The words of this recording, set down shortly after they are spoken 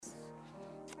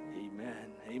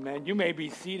Amen. You may be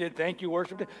seated. Thank you,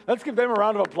 worship team. Let's give them a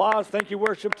round of applause. Thank you,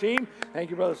 worship team.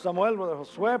 Thank you, Brother Samuel, Brother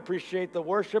Josue. Appreciate the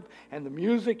worship and the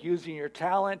music, using your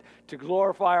talent to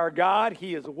glorify our God.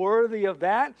 He is worthy of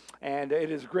that, and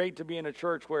it is great to be in a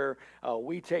church where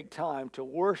we take time to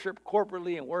worship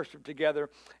corporately and worship together,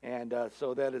 and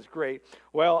so that is great.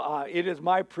 Well, it is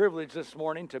my privilege this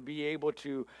morning to be able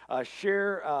to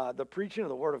share the preaching of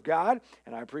the Word of God,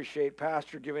 and I appreciate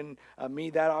Pastor giving me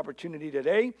that opportunity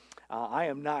today. I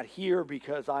am not here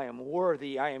because I am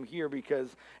worthy. I am here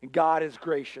because God is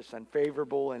gracious and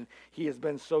favorable, and He has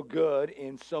been so good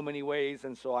in so many ways.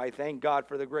 And so I thank God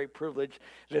for the great privilege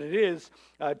that it is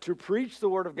to preach the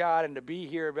Word of God and to be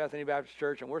here at Bethany Baptist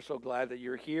Church. And we're so glad that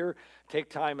you're here. Take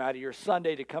time out of your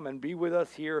Sunday to come and be with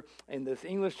us here in this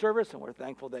English service, and we're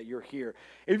thankful that you're here.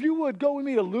 If you would go with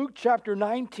me to Luke chapter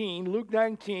 19, Luke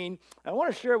 19. I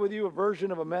want to share with you a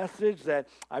version of a message that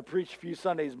I preached a few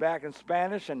Sundays back in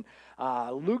Spanish, and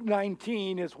Luke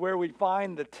 19 is where we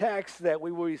find the text that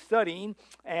we will be studying,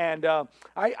 and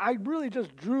I really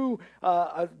just drew,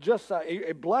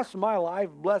 it blessed my life,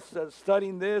 blessed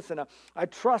studying this, and I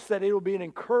trust that it will be an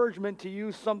encouragement to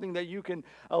you, something that you can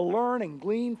learn and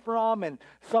glean from, and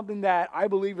something that I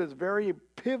believe is very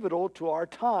pivotal to our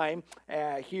time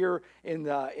here in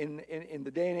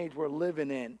the day and age we're living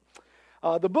in.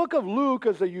 The book of Luke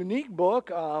is a unique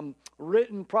book,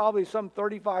 written probably some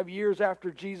 35 years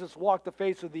after Jesus walked the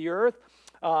face of the earth.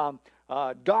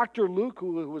 Dr. Luke,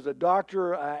 who was a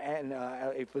doctor and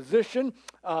a physician,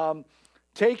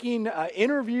 taking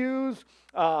interviews,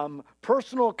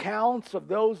 personal accounts of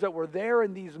those that were there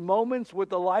in these moments with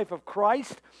the life of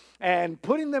Christ, and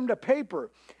putting them to paper.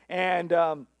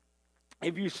 And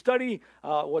if you study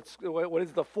what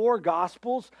is the four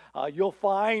Gospels, you'll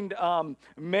find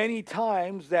many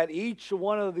times that each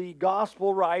one of the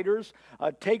Gospel writers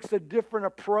takes a different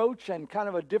approach and kind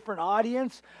of a different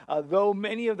audience, though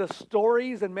many of the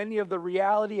stories and many of the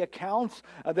reality accounts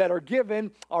that are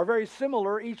given are very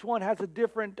similar. Each one has a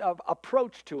different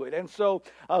approach to it. And so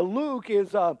Luke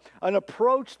is an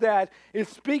approach that is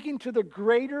speaking to the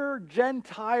greater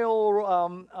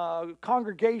Gentile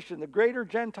congregation, the greater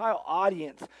Gentile audience,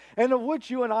 and of which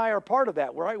you and I are part of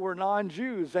that, right? We're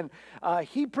non-Jews, and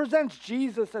he presents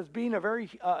Jesus as being a very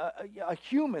a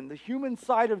human, the human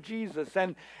side of Jesus,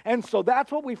 and so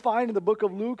that's what we find in the book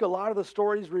of Luke. A lot of the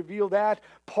stories reveal that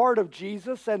part of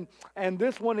Jesus, and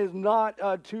this one is not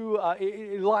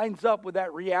it lines up with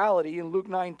that reality in Luke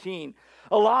 19.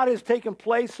 A lot has taken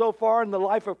place so far in the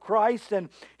life of Christ, and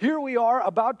here we are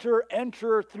about to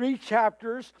enter 3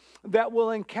 chapters that will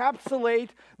encapsulate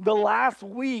the last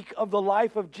week of the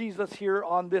life of Jesus here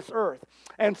on this earth.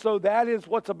 And so that is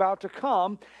what's about to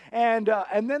come. And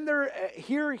then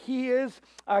here he is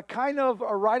kind of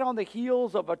right on the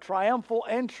heels of a triumphal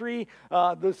entry,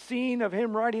 the scene of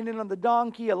him riding in on the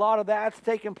donkey. A lot of that's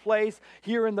taken place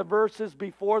here in the verses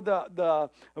before the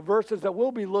verses that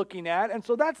we'll be looking at. And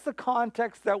so that's the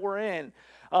context that we're in.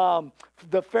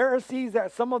 The Pharisees,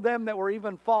 that some of them that were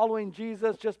even following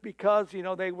Jesus just because,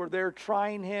 they were there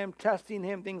trying him, testing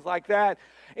him, things like that.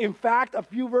 In fact, a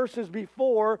few verses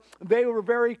before, they were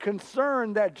very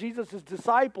concerned that Jesus'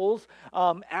 disciples,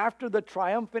 after the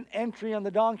triumphant entry on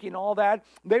the donkey and all that,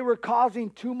 they were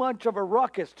causing too much of a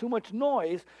ruckus, too much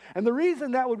noise. And the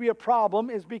reason that would be a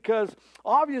problem is because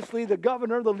obviously the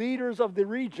governor, the leaders of the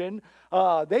region,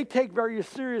 they take very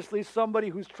seriously somebody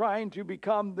who's trying to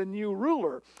become the new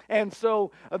ruler. And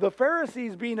so the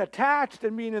Pharisees, being attached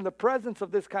and being in the presence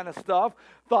of this kind of stuff,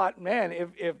 thought, man,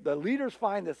 if the leaders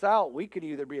find this out, we could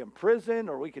either be in prison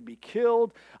or we could be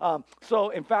killed. So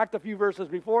in fact, a few verses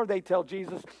before, they tell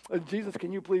Jesus, Jesus,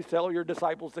 can you please tell your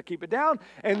disciples to keep it down?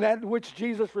 And that which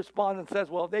Jesus responds and says,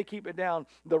 well, if they keep it down,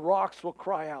 the rocks will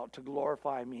cry out to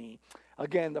glorify me.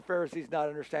 Again, the Pharisees not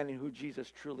understanding who Jesus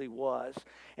truly was.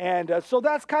 And so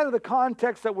that's kind of the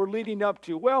context that we're leading up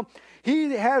to. Well, he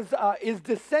is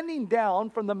descending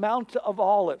down from the Mount of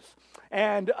Olives.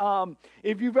 And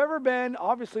if you've ever been,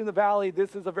 obviously in the valley,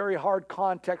 this is a very hard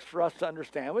context for us to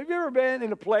understand. Have you ever been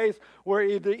in a place where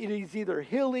it is either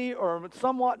hilly or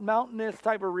somewhat mountainous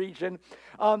type of region?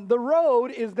 The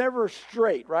road is never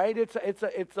straight, right?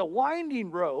 It's a winding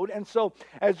road. And so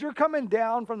as you're coming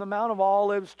down from the Mount of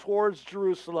Olives towards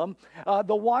Jerusalem,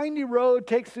 the winding road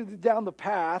takes you down the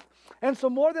path. And so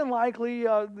more than likely,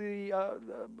 the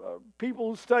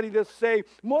people who study this say,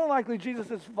 more than likely Jesus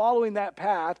is following that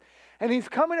path. And he's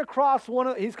coming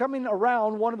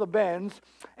around one of the bends,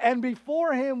 and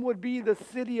before him would be the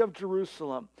city of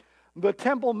Jerusalem. the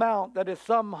Temple Mount that is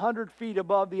some 100 feet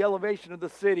above the elevation of the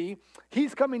city.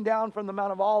 He's coming down from the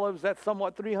Mount of Olives that's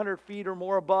somewhat 300 feet or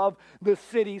more above the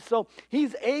city. So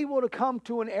he's able to come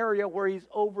to an area where he's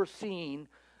overseeing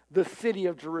the city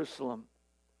of Jerusalem,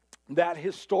 that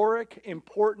historic,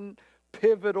 important,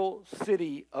 pivotal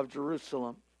city of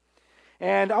Jerusalem.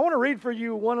 And I want to read for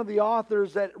you one of the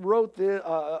authors that wrote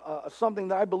something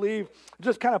that I believe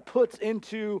just kind of puts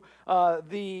into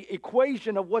the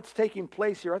equation of what's taking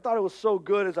place here. I thought it was so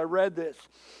good as I read this.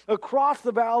 Across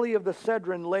the valley of the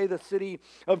Cedron lay the city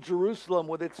of Jerusalem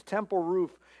with its temple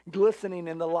roof glistening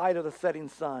in the light of the setting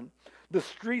sun. The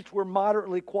streets were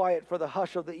moderately quiet, for the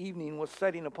hush of the evening was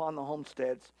setting upon the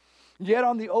homesteads. Yet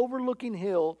on the overlooking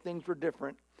hill, things were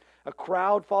different. A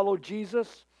crowd followed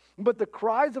Jesus, but the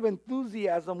cries of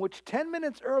enthusiasm, which 10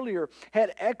 minutes earlier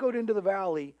had echoed into the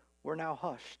valley, were now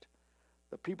hushed.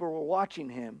 The people were watching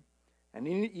him, and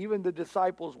even the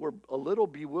disciples were a little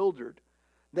bewildered.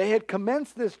 They had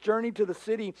commenced this journey to the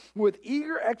city with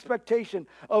eager expectation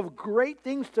of great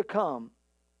things to come,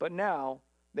 but now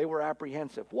they were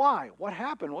apprehensive. Why? What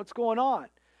happened? What's going on?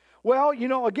 Well,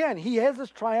 again, he has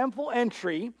this triumphal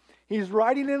entry. He's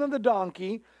riding in on the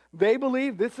donkey. They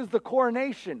believe this is the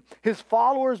coronation. His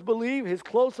followers believe, his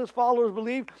closest followers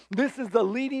believe, this is the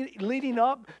leading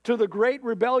up to the great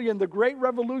rebellion, the great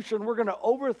revolution. We're going to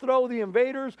overthrow the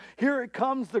invaders. Here it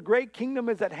comes. The great kingdom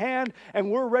is at hand,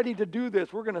 and we're ready to do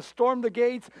this. We're going to storm the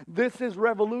gates. This is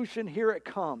revolution. Here it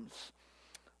comes.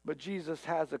 But Jesus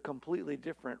has a completely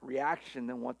different reaction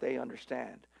than what they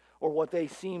understand or what they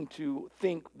seem to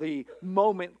think the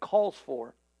moment calls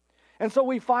for. And so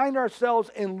we find ourselves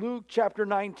in Luke chapter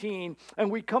 19, and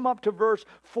we come up to verse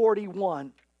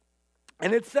 41.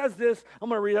 And it says this, I'm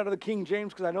going to read out of the King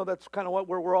James because I know that's kind of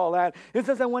where we're all at. It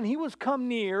says, "And when he was come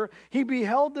near, he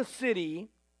beheld the city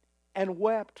and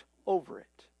wept over it."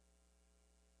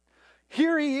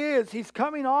 Here he is. He's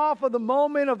coming off of the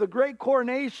moment of the great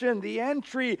coronation, the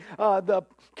entry, the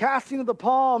casting of the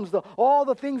palms, all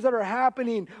the things that are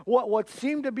happening, what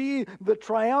seemed to be the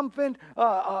triumphant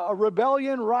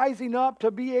rebellion rising up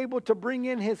to be able to bring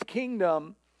in his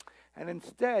kingdom. And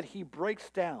instead, he breaks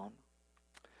down.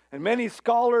 And many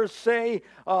scholars say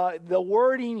the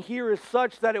wording here is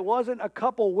such that it wasn't a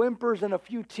couple whimpers and a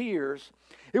few tears.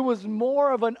 It was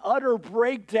more of an utter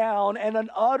breakdown and an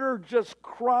utter just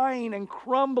crying and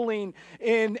crumbling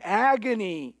in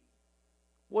agony.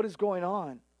 What is going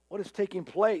on? What is taking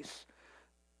place?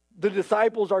 The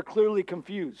disciples are clearly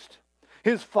confused.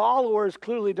 His followers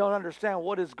clearly don't understand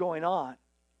what is going on.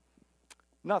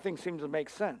 Nothing seems to make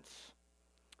sense.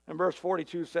 And verse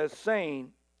 42 says,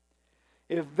 saying,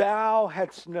 "If thou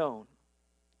hadst known,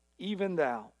 even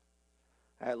thou,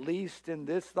 at least in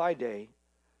this thy day,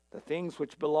 the things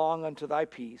which belong unto thy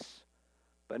peace,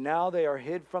 but now they are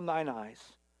hid from thine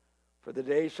eyes. For the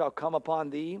day shall come upon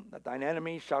thee, that thine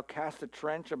enemies shall cast a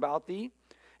trench about thee,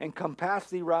 and compass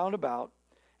thee round about,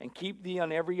 and keep thee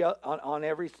on every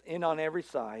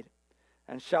side,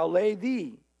 and shall lay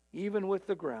thee even with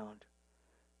the ground,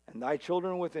 and thy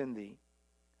children within thee,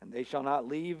 and they shall not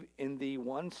leave in thee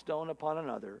one stone upon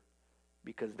another,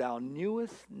 because thou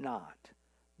knewest not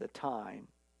the time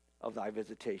of thy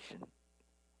visitation."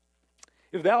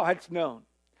 If thou hadst known.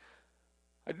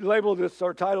 I labeled this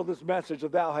or titled this message,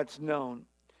 "If thou hadst known."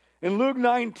 In Luke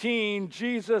 19,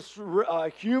 Jesus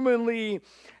humanly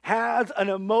has an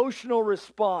emotional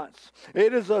response.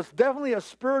 It is definitely a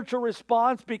spiritual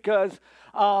response because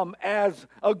as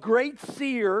a great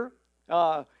seer,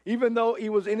 even though he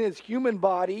was in his human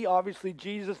body, obviously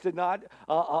Jesus did not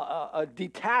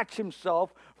detach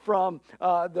himself from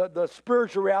the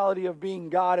spiritual reality of being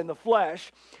God in the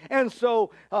flesh. And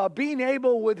so being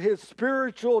able with his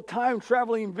spiritual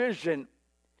time-traveling vision,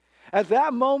 at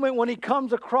that moment when he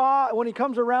comes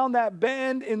around that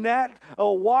bend in that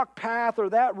walk path or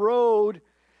that road,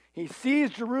 he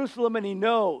sees Jerusalem and he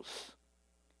knows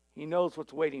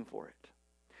what's waiting for it.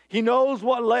 He knows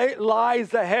what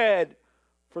lies ahead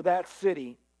for that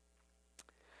city.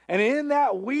 And in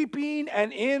that weeping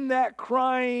and in that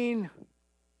crying,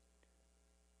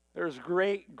 there's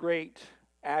great, great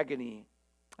agony,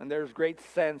 and there's great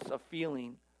sense of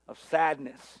feeling of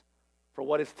sadness for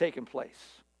what has taken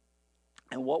place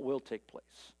and what will take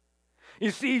place. You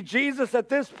see, Jesus at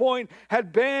this point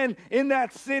had been in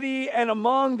that city and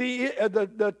among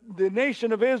the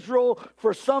nation of Israel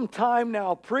for some time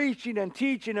now, preaching and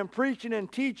teaching and preaching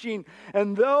and teaching.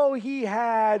 And though he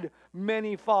had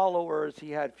many followers, he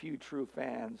had few true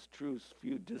fans,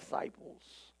 few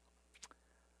disciples.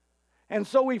 And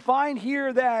so we find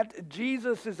here that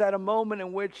Jesus is at a moment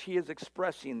in which he is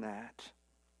expressing that.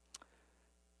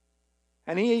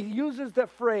 And he uses the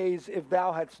phrase, if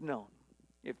thou hadst known.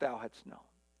 If thou hadst known.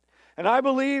 And I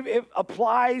believe it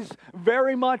applies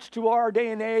very much to our day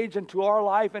and age and to our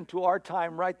life and to our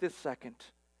time right this second.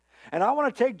 And I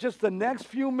want to take just the next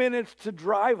few minutes to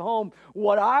drive home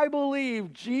what I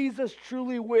believe Jesus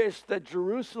truly wished that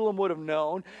Jerusalem would have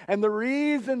known. And the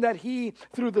reason that he,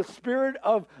 through the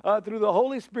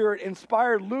Holy Spirit,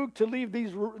 inspired Luke to leave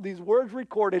these words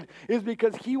recorded is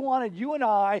because he wanted you and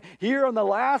I, here on the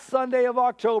last Sunday of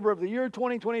October of the year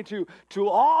 2022, to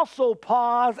also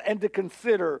pause and to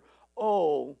consider,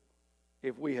 oh,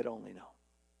 if we had only known.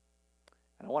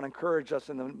 And I want to encourage us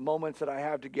in the moments that I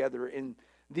have together in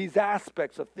these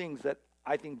aspects of things that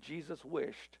I think Jesus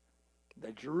wished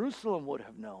that Jerusalem would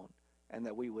have known and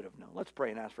that we would have known. Let's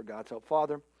pray and ask for God's help.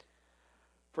 Father,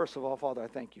 first of all, Father, I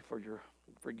thank you for your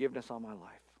forgiveness on my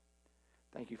life.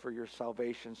 Thank you for your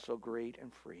salvation so great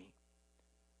and free.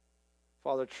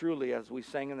 Father, truly, as we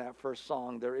sang in that first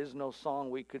song, there is no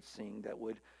song we could sing that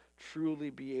would truly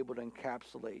be able to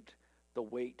encapsulate the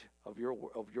weight of your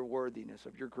worthiness,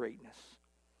 of your greatness.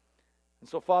 And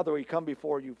so, Father, we come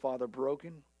before you, Father,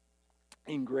 broken,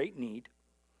 in great need,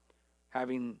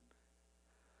 having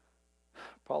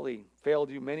probably failed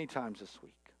you many times this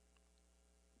week,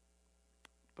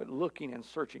 but looking and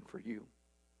searching for you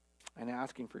and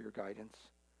asking for your guidance.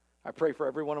 I pray for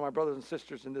every one of my brothers and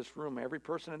sisters in this room, every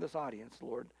person in this audience,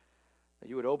 Lord, that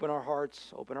you would open our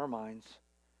hearts, open our minds,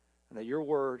 and that your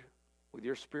word, with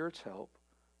your Spirit's help,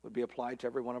 would be applied to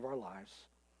every one of our lives,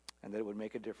 and that it would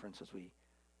make a difference as we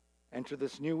enter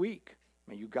this new week.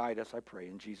 May you guide us, I pray,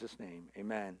 in Jesus' name.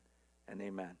 Amen and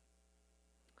amen.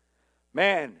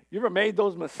 Man, you ever made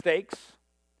those mistakes?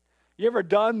 You ever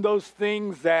done those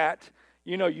things that,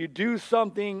 you do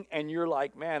something and you're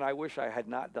like, man, I wish I had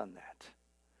not done that.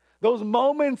 Those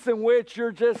moments in which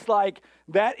you're just like,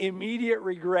 that immediate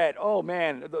regret. Oh,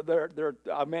 man, there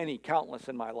are many, countless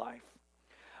in my life.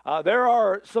 There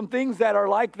are some things that are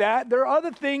like that. There are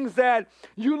other things that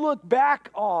you look back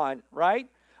on, right?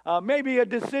 Maybe a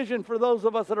decision for those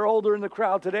of us that are older in the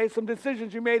crowd today, some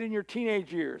decisions you made in your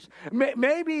teenage years.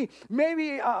 Maybe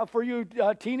for you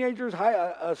teenagers,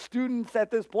 students at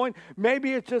this point,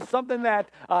 maybe it's just something that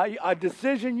a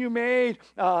decision you made,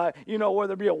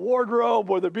 whether it be a wardrobe,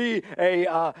 whether it be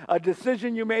a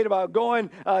decision you made about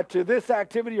going to this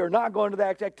activity or not going to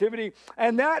that activity.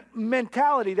 And that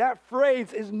mentality, that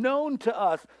phrase is known to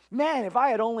us. Man, if I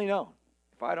had only known,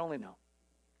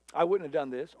 I wouldn't have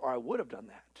done this, or I would have done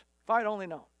that, if I'd only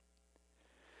known.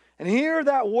 And here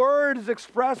that word is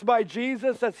expressed by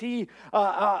Jesus as he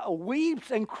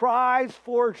weeps and cries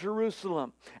for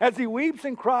Jerusalem. As he weeps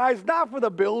and cries, not for the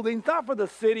buildings, not for the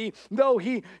city, though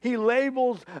he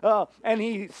labels and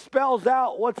he spells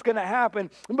out what's going to happen,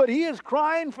 but he is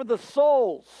crying for the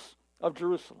souls of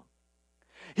Jerusalem.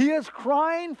 He is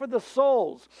crying for the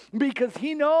souls because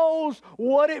he knows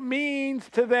what it means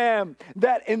to them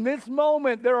that in this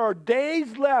moment there are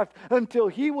days left until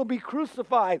he will be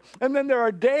crucified. And then there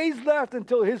are days left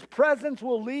until his presence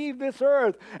will leave this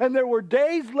earth. And there were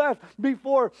days left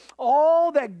before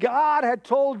all that God had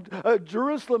told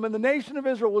Jerusalem and the nation of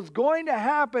Israel was going to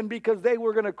happen because they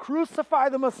were going to crucify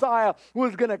the Messiah,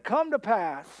 was going to come to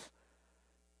pass.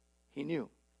 He knew,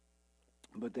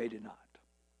 but they did not.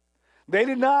 They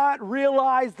did not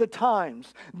realize the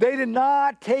times. They did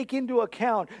not take into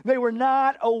account. They were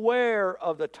not aware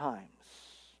of the times.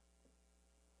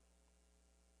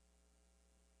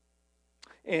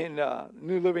 In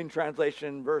New Living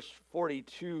Translation, verse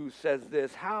 42 says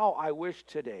this, "How I wish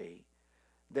today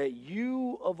that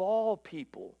you of all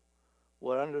people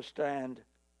would understand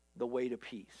the way to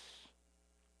peace."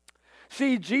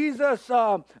 See, Jesus,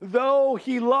 though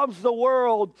he loves the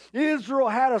world, Israel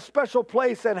had a special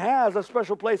place and has a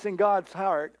special place in God's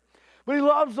heart. But he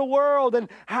loves the world, and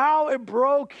how it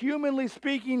broke, humanly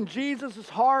speaking, Jesus'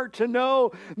 heart to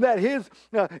know that his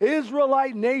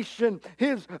Israelite nation,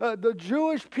 the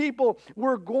Jewish people,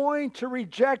 were going to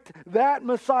reject that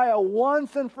Messiah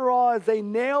once and for all as they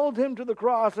nailed him to the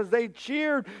cross, as they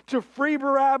cheered to free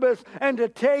Barabbas and to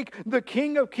take the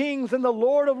King of Kings and the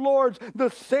Lord of Lords, the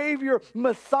Savior,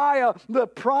 Messiah, the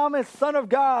promised Son of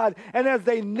God. And as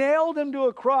they nailed him to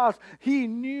a cross, he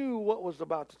knew what was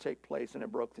about to take place, and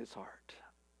it broke his heart.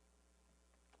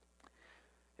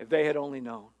 If they had only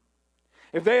known.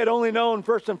 If they had only known,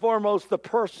 first and foremost, the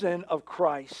person of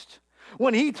Christ.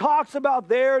 When he talks about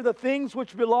there the things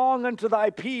which belong unto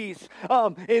thy peace,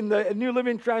 in the New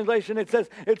Living Translation, it says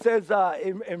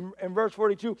in verse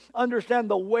 42,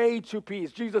 understand the way to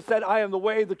peace. Jesus said, I am the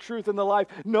way, the truth, and the life.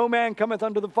 No man cometh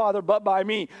unto the Father but by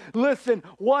me. Listen,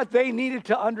 what they needed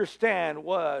to understand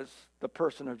was the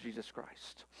person of Jesus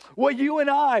Christ. What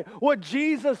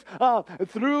Jesus,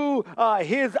 through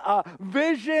his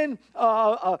vision,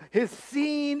 his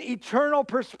seen eternal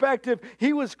perspective,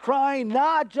 he was crying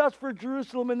not just for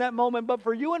Jerusalem in that moment, but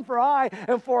for you and for I,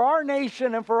 and for our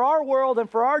nation, and for our world, and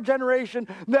for our generation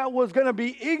that was going to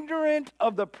be ignorant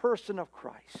of the person of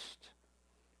Christ.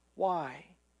 Why?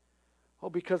 Oh,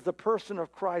 because the person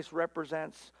of Christ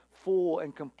represents full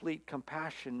and complete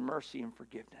compassion, mercy, and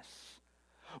forgiveness.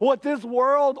 What this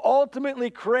world ultimately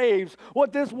craves,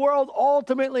 what this world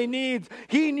ultimately needs.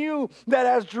 He knew that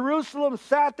as Jerusalem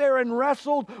sat there and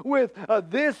wrestled with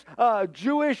this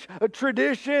Jewish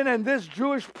tradition and this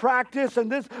Jewish practice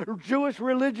and this Jewish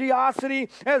religiosity,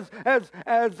 as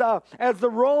the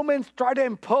Romans tried to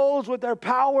impose with their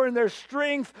power and their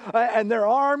strength and their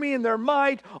army and their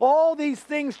might, all these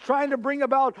things trying to bring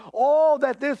about all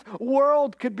that this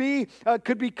world could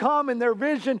become in their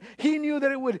vision, he knew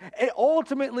that it would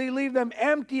ultimately leave them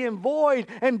empty and void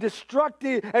and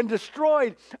destructive and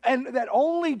destroyed, and that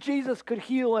only Jesus could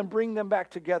heal and bring them back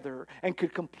together and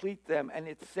could complete them. And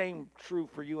it's the same true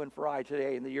for you and for I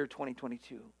today in the year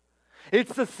 2022.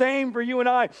 It's the same for you and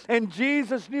I. And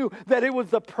Jesus knew that it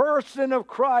was the person of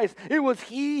Christ, it was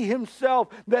He Himself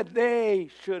that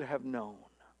they should have known.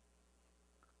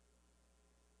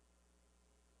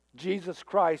 Jesus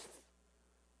Christ,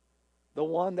 the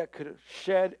one that could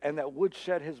shed and that would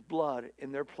shed His blood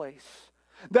in their place,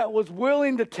 that was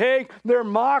willing to take their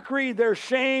mockery, their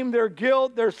shame, their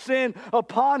guilt, their sin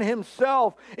upon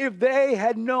Himself if they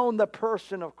had known the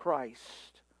person of Christ.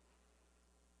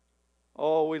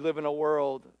 Oh, we live in a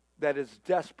world that is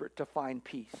desperate to find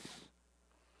peace.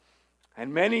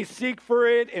 And many seek for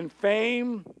it in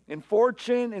fame, in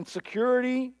fortune, in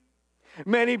security.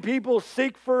 Many people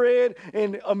seek for it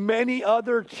in many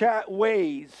other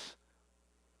ways.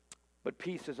 But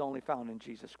peace is only found in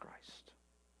Jesus Christ.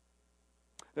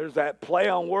 There's that play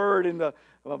on word in the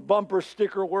bumper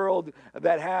sticker world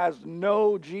that has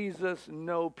no Jesus,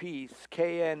 no peace.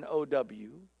 K-N-O-W.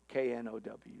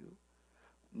 K-N-O-W.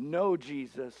 No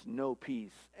Jesus, no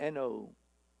peace. N-O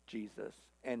Jesus,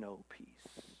 N-O peace.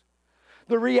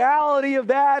 The reality of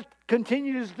that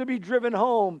continues to be driven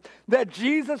home, that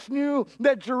Jesus knew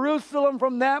that Jerusalem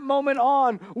from that moment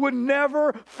on would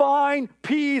never find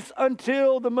peace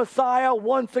until the Messiah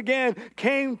once again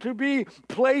came to be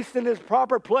placed in His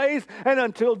proper place, and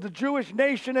until the Jewish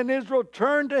nation and Israel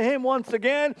turned to Him once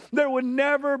again, there would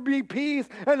never be peace.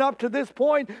 And up to this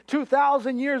point,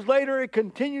 2,000 years later, it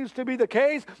continues to be the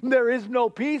case. There is no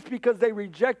peace because they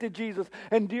rejected Jesus.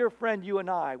 And dear friend, you and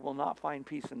I will not find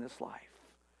peace in this life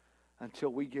until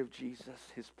we give Jesus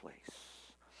His place.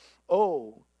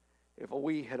 Oh, if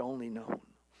we had only known.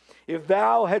 If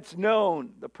thou hadst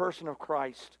known the person of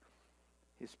Christ,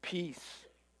 His peace.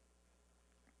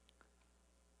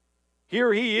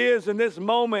 Here He is in this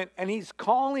moment, and He's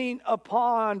calling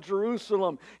upon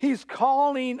Jerusalem. He's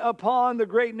calling upon the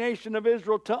great nation of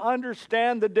Israel to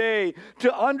understand the day,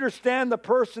 to understand the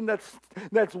person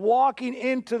that's walking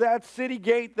into that city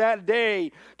gate that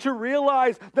day, to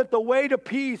realize that the way to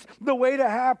peace, the way to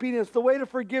happiness, the way to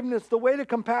forgiveness, the way to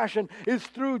compassion is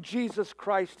through Jesus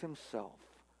Christ Himself.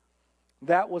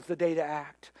 That was the day to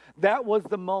act. That was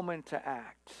the moment to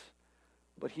act.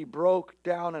 But He broke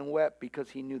down and wept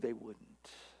because He knew they wouldn't.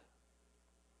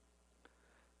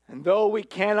 And though we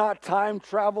cannot time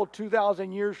travel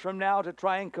 2,000 years from now to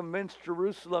try and convince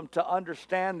Jerusalem to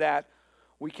understand that,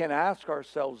 we can ask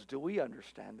ourselves, do we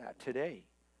understand that today,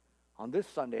 on this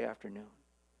Sunday afternoon?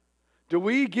 Do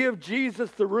we give Jesus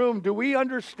the room? Do we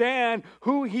understand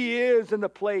who He is and the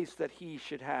place that He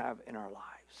should have in our lives?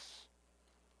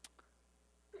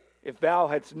 If thou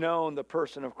hadst known the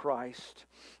person of Christ,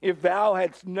 if thou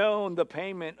hadst known the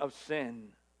payment of sin,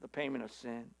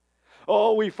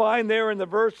 Oh, we find there in the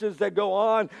verses that go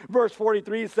on, verse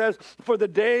 43 says, for the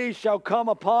day shall come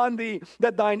upon thee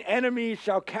that thine enemies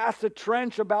shall cast a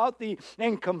trench about thee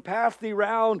and compass thee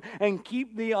round and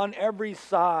keep thee on every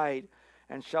side,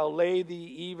 and shall lay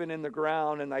thee even in the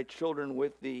ground, and thy children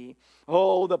with thee.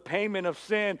 Oh, the payment of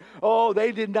sin. Oh,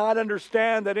 they did not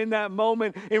understand that in that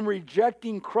moment, in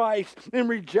rejecting Christ, in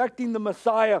rejecting the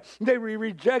Messiah, they were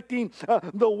rejecting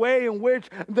the way in which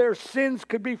their sins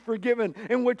could be forgiven,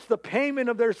 in which the payment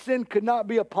of their sin could not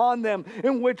be upon them,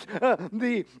 in which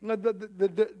the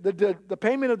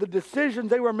payment of the decisions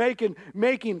they were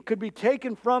making could be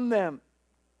taken from them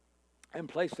and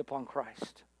placed upon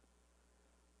Christ.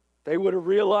 They would have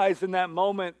realized in that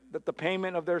moment that the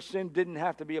payment of their sin didn't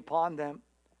have to be upon them.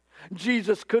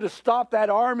 Jesus could have stopped that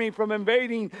army from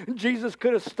invading. Jesus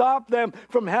could have stopped them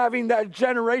from having that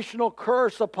generational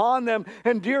curse upon them.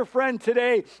 And dear friend,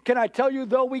 today, can I tell you,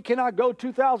 though we cannot go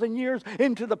 2,000 years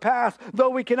into the past, though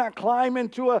we cannot climb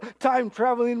into a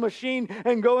time-traveling machine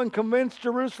and go and convince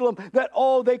Jerusalem that,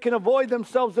 oh, they can avoid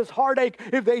themselves this heartache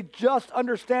if they just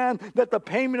understand that the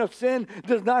payment of sin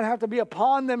does not have to be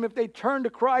upon them if they turn to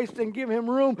Christ and give Him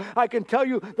room. I can tell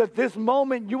you that this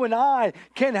moment, you and I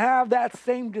can have that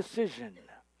same decision.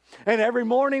 And every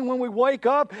morning when we wake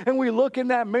up and we look in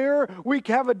that mirror, we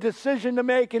have a decision to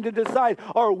make and to decide,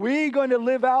 are we going to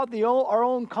live out our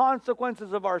own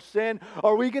consequences of our sin?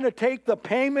 Are we going to take the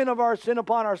payment of our sin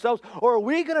upon ourselves? Or are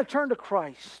we going to turn to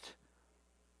Christ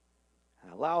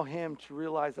and allow Him to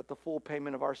realize that the full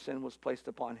payment of our sin was placed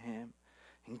upon Him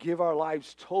and give our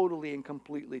lives totally and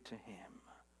completely to Him?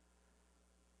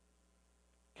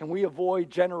 Can we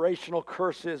avoid generational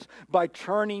curses by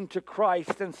turning to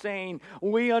Christ and saying,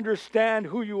 we understand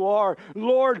who you are.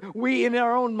 Lord, we in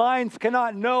our own minds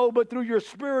cannot know, but through your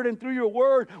Spirit and through your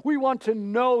word, we want to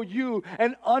know you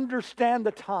and understand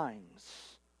the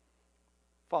times.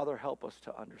 Father, help us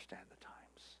to understand the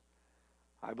times.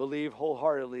 I believe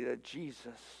wholeheartedly that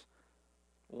Jesus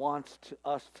wants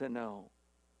us to know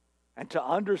and to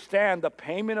understand the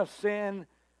payment of sin.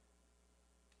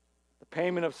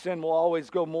 Payment of sin will always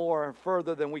go more and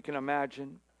further than we can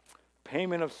imagine.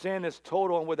 Payment of sin is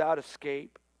total and without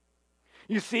escape.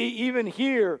 You see, even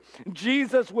here,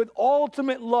 Jesus with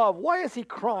ultimate love, why is He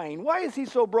crying? Why is He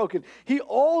so broken? He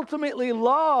ultimately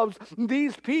loves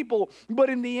these people, but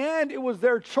in the end, it was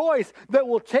their choice that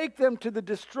will take them to the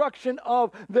destruction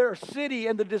of their city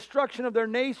and the destruction of their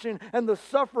nation and the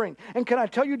suffering. And can I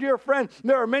tell you, dear friend,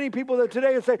 there are many people that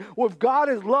today say, well, if God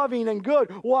is loving and good,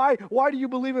 why do you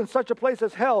believe in such a place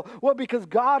as hell? Well, because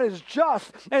God is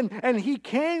just, and He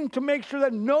came to make sure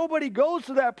that nobody goes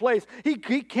to that place. He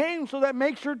came so that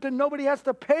make sure that nobody has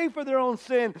to pay for their own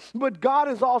sin. But God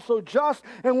is also just.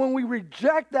 And when we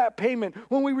reject that payment,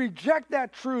 when we reject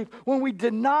that truth, when we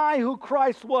deny who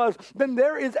Christ was, then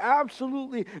there is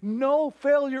absolutely no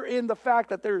failure in the fact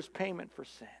that there is payment for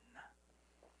sin.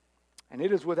 And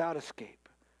it is without escape.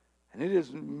 And it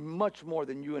is much more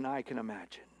than you and I can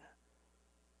imagine.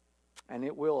 And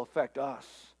it will affect us.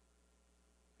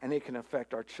 And it can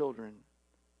affect our children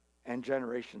and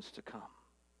generations to come.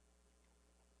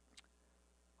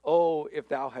 Oh, if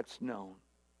thou hadst known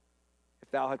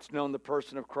the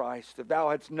person of Christ, if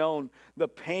thou hadst known the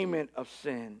payment of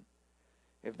sin,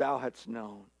 if thou hadst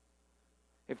known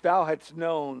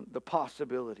the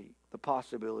possibility.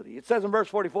 It says in verse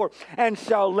 44, and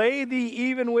shall lay thee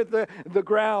even with the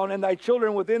ground, and thy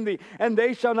children within thee, and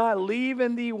they shall not leave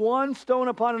in thee one stone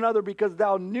upon another, because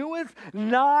thou knewest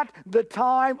not the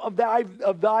time of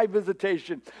thy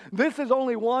visitation. This is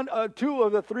only two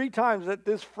of the three times that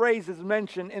this phrase is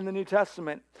mentioned in the New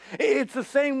Testament. It's the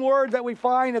same word that we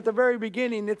find at the very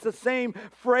beginning. It's the same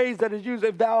phrase that is used,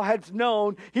 if thou hadst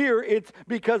known. Here it's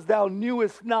because thou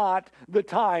knewest not the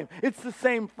time. It's the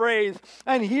same phrase.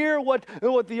 And here what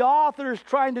the author is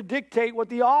trying to dictate, what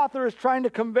the author is trying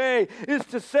to convey, is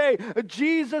to say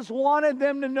Jesus wanted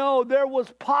them to know there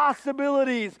was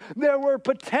possibilities, there were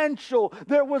potential,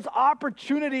 there was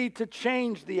opportunity to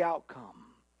change the outcome.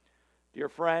 Dear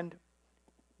friend,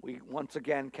 we once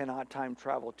again cannot time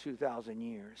travel 2,000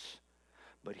 years.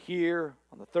 But here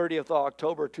on the 30th of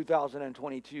October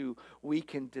 2022, we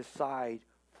can decide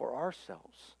for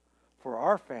ourselves, for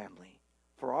our family,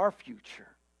 for our future,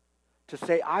 to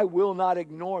say, I will not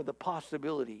ignore the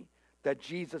possibility that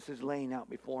Jesus is laying out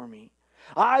before me.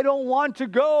 I don't want to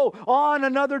go on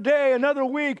another day, another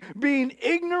week, being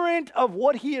ignorant of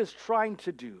what He is trying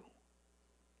to do.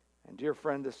 And dear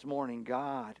friend, this morning,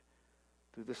 God,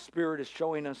 through the Spirit, is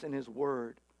showing us in His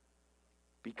Word,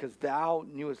 because thou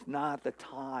knewest not the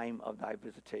time of thy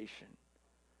visitation.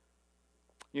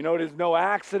 You know, it is no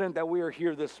accident that we are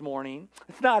here this morning.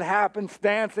 It's not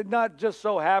happenstance. It not just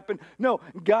so happened. No,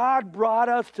 God brought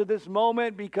us to this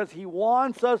moment because He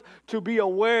wants us to be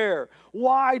aware.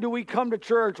 Why do we come to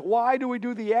church? Why do we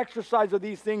do the exercise of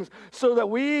these things? So that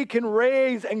we can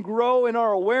raise and grow in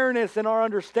our awareness and our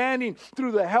understanding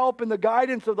through the help and the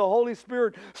guidance of the Holy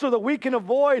Spirit, so that we can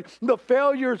avoid the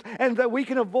failures and that we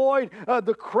can avoid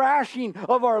the crashing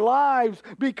of our lives,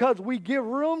 because we give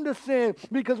room to sin,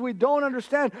 because we don't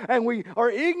understand and we are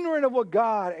ignorant of what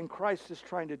God and Christ is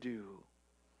trying to do.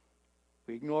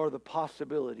 We ignore the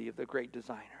possibility of the great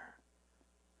designer.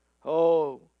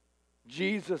 Oh,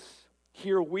 Jesus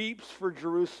here weeps for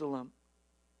Jerusalem.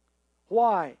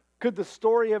 Why? Could the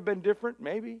story have been different?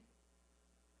 Maybe.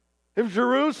 If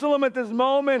Jerusalem at this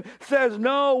moment says,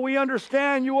 no, we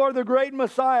understand you are the great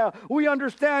Messiah. We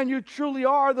understand you truly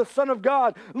are the Son of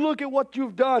God. Look at what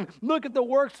you've done. Look at the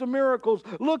works of miracles.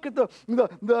 Look at the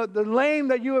lame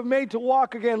that you have made to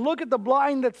walk again. Look at the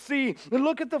blind that see. And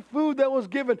look at the food that was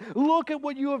given. Look at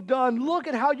what you have done. Look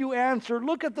at how you answered.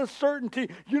 Look at the certainty.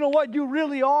 You know what? You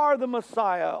really are the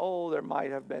Messiah. Oh, there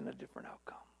might have been a different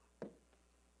outcome.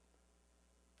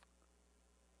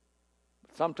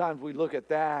 Sometimes we look at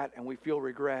that and we feel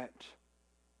regret.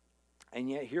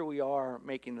 And yet here we are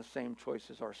making the same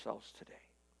choices ourselves today.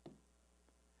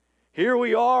 Here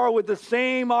we are with the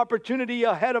same opportunity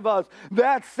ahead of us.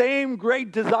 That same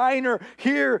great designer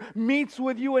here meets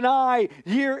with you and I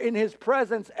here in his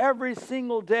presence every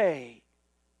single day.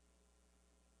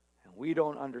 And we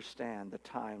don't understand the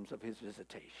times of his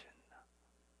visitation.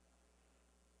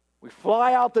 We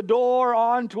fly out the door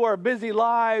onto our busy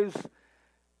lives,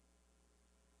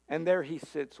 and there he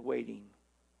sits waiting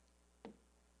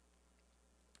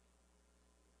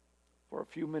for a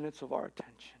few minutes of our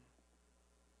attention.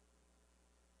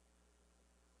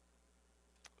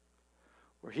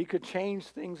 Where he could change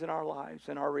things in our lives,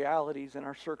 in our realities, in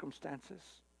our circumstances.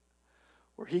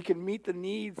 Where he can meet the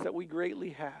needs that we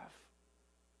greatly have.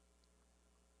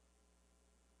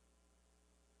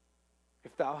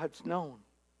 If thou hadst known,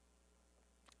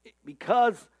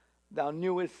 because thou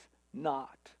knewest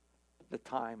not the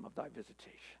time of thy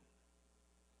visitation.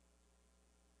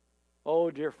 Oh,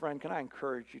 dear friend, can I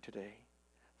encourage you today?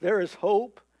 There is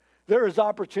hope. There is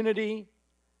opportunity.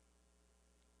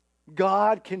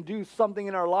 God can do something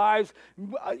in our lives.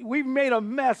 We've made a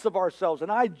mess of ourselves,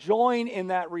 and I join in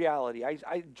that reality.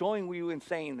 I join with you in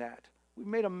saying that. We've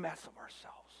made a mess of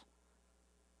ourselves.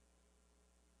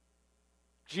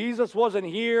 Jesus wasn't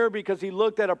here because he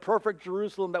looked at a perfect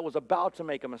Jerusalem that was about to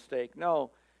make a mistake.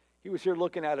 No. He was here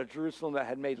looking at a Jerusalem that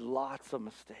had made lots of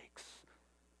mistakes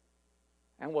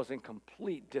and was in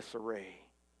complete disarray.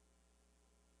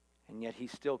 And yet he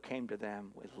still came to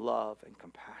them with love and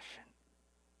compassion,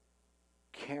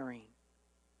 caring.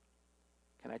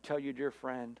 Can I tell you, dear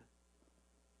friend,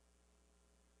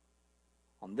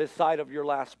 on this side of your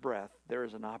last breath, there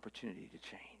is an opportunity to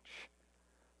change.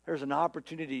 There's an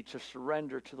opportunity to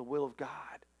surrender to the will of God.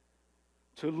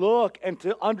 To look and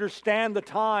to understand the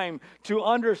time, to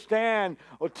understand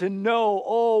or to know,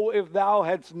 oh, if thou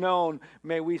hadst known,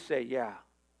 may we say, yeah,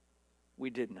 we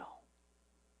did know.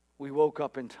 We woke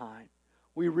up in time.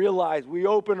 We realized, we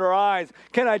opened our eyes.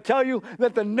 Can I tell you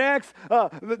that the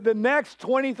next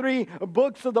 23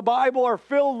 books of the Bible are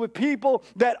filled with people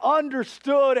that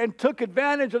understood and took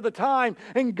advantage of the time,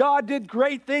 and God did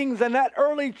great things, and that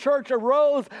early church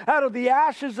arose out of the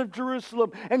ashes of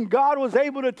Jerusalem, and God was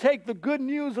able to take the good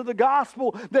news of the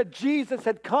gospel that Jesus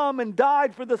had come and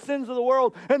died for the sins of the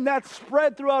world, and that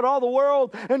spread throughout all the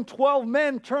world, and 12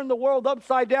 men turned the world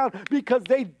upside down because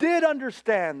they did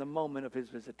understand the moment of his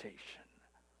visitation.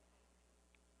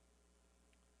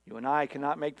 You and I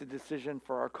cannot make the decision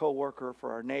for our coworker,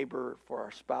 for our neighbor, for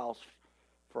our spouse,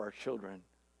 for our children.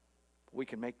 We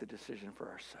can make the decision for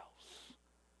ourselves.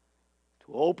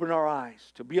 To open our eyes,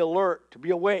 to be alert, to be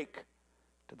awake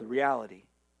to the reality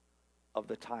of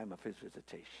the time of his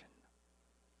visitation.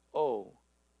 Oh,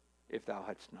 if thou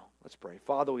hadst known. Let's pray.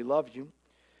 Father, we love you.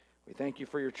 We thank you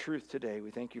for your truth today.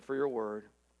 We thank you for your word.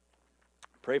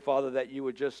 Pray, Father, that you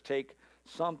would just take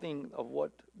something of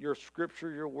what your scripture,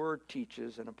 your word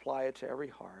teaches and apply it to every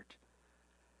heart.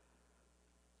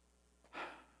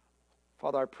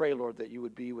 Father, I pray, Lord, that you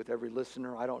would be with every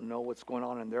listener. I don't know what's going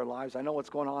on in their lives. I know what's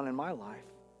going on in my life.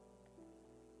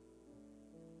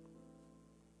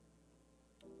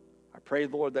 I pray,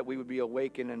 Lord, that we would be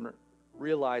awakened and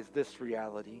realize this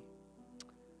reality.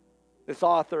 This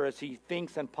author, as he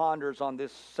thinks and ponders on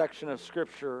this section of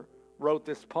scripture, wrote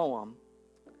this poem.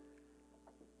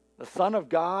 The Son of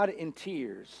God in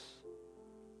tears,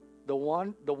 the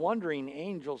wondering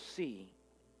angels see.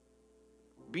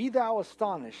 Be thou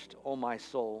astonished, O my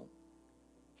soul,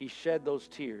 he shed those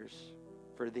tears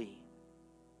for thee.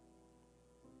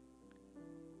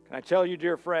 Can I tell you,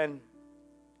 dear friend,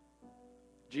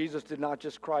 Jesus did not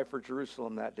just cry for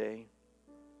Jerusalem that day.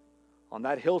 On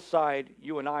that hillside,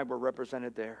 you and I were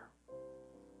represented there.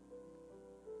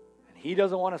 And he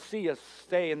doesn't want to see us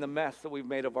stay in the mess that we've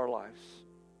made of our lives.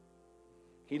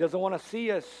 He doesn't want to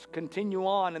see us continue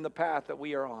on in the path that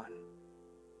we are on.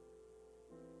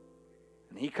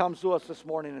 And he comes to us this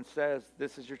morning and says,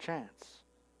 this is your chance.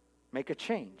 Make a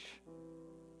change.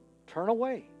 Turn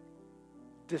away.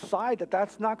 Decide that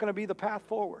that's not going to be the path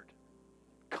forward.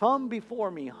 Come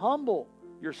before me. Humble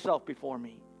yourself before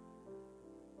me.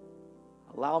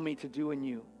 Allow me to do in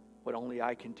you what only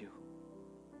I can do.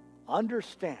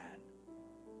 Understand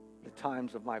the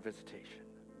times of my visitation.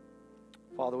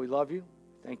 Father, we love you.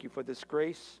 Thank you for this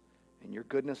grace and your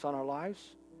goodness on our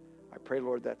lives. I pray,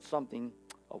 Lord, that something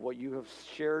of what you have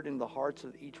shared in the hearts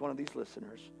of each one of these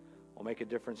listeners will make a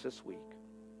difference this week.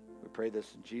 We pray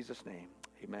this in Jesus' name.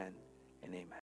 Amen and amen.